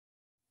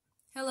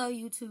Hello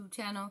YouTube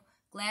channel.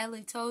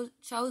 Gladly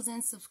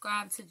chosen.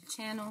 Subscribe to the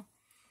channel.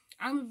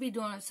 I'm going to be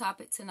doing a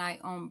topic tonight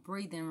on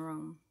breathing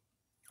room.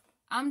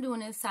 I'm doing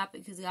this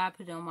topic because God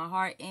put it on my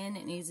heart and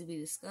it needs to be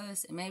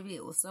discussed. And maybe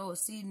it will sow a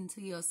seed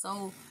into your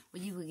soul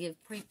where you could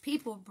give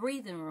people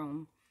breathing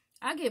room.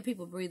 I give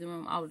people breathing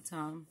room all the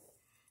time.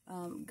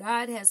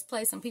 God has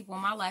placed some people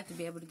in my life to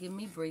be able to give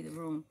me breathing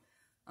room.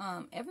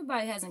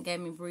 Everybody hasn't gave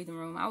me breathing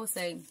room. I would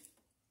say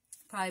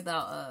probably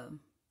about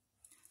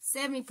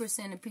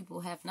 70% of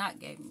people have not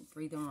gave me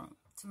breathing room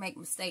to make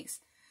mistakes.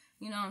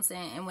 You know what I'm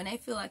saying? And when they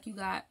feel like you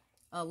got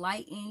a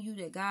light in you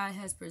that God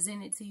has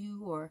presented to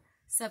you or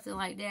something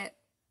like that,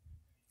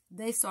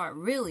 they start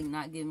really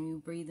not giving you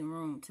breathing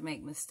room to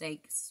make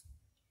mistakes.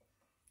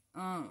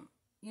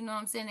 You know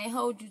what I'm saying? They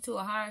hold you to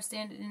a higher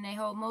standard than they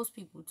hold most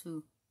people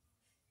to.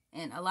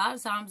 And a lot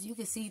of times you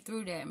can see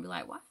through that and be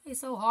like, why are they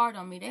so hard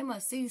on me? They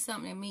must see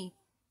something in me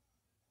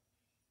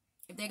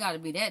if they got to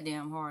be that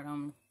damn hard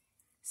on me.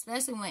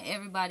 Especially when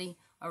everybody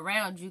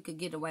around you could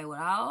get away with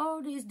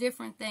all these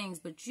different things,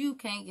 but you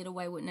can't get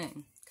away with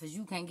nothing because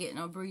you can't get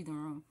no breathing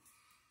room.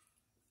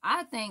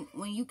 I think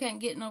when you can't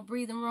get no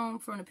breathing room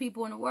from the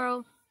people in the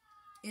world,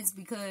 it's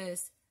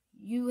because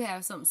you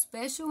have something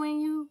special in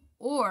you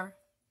or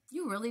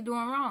you really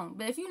doing wrong.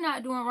 But if you're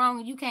not doing wrong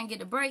and you can't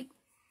get a break,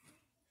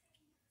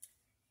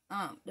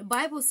 the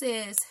Bible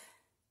says,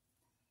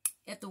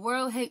 if the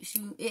world hates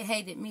you, it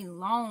hated me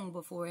long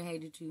before it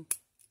hated you.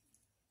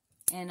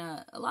 And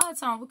a lot of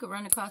times we could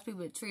run across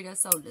people that treat us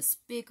so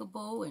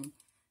despicable and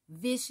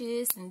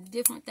vicious and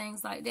different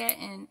things like that.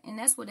 And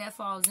that's what that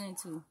falls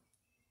into.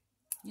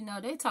 You know,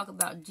 they talk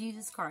about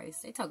Jesus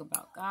Christ. They talk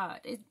about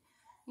God. You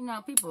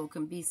know, people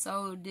can be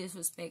so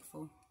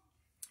disrespectful.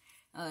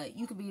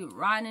 You could be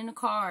riding in a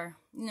car.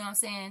 You know what I'm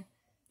saying?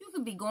 You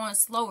could be going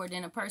slower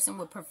than a person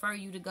would prefer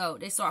you to go.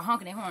 They start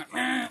honking their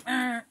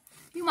horn.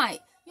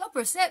 Your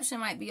perception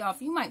might be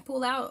off. You might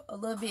pull out a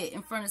little bit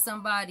in front of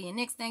somebody. And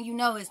next thing you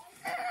know is,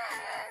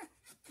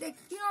 you know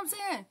what I'm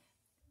saying?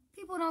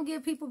 People don't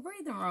give people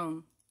breathing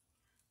room.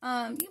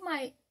 You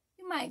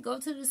might go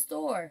to the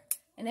store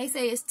and they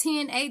say it's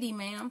 10.80,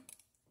 ma'am,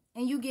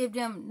 and you give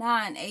them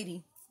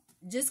 9.80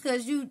 just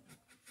because you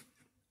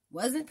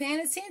wasn't paying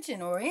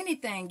attention or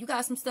anything. You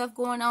got some stuff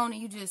going on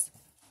and you just,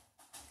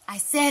 I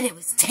said it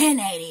was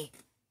 10.80.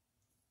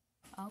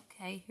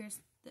 Okay, here's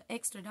the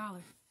extra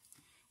 $1.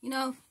 You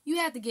know, you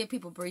have to give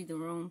people breathing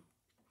room.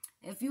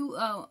 If you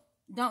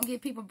don't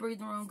give people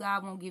breathing room,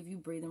 God won't give you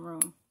breathing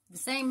room. The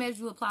same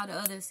measure you apply to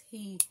others,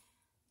 He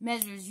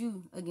measures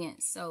you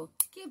against. So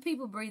give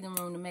people breathing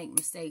room to make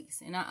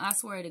mistakes. And I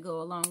swear it'll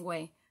go a long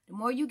way. The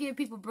more you give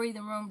people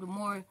breathing room, the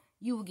more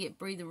you will get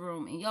breathing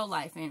room in your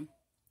life. And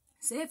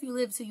say if you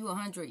live till you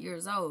 100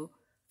 years old,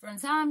 from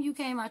the time you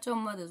came out your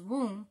mother's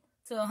womb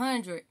to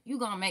 100, you're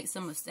going to make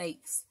some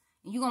mistakes.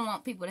 And you're going to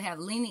want people to have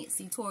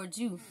leniency towards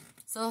you.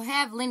 So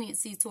have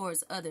leniency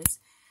towards others.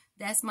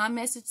 That's my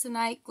message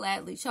tonight.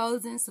 Gladly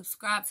chosen.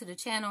 Subscribe to the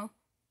channel.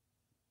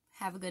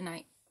 Have a good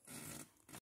night.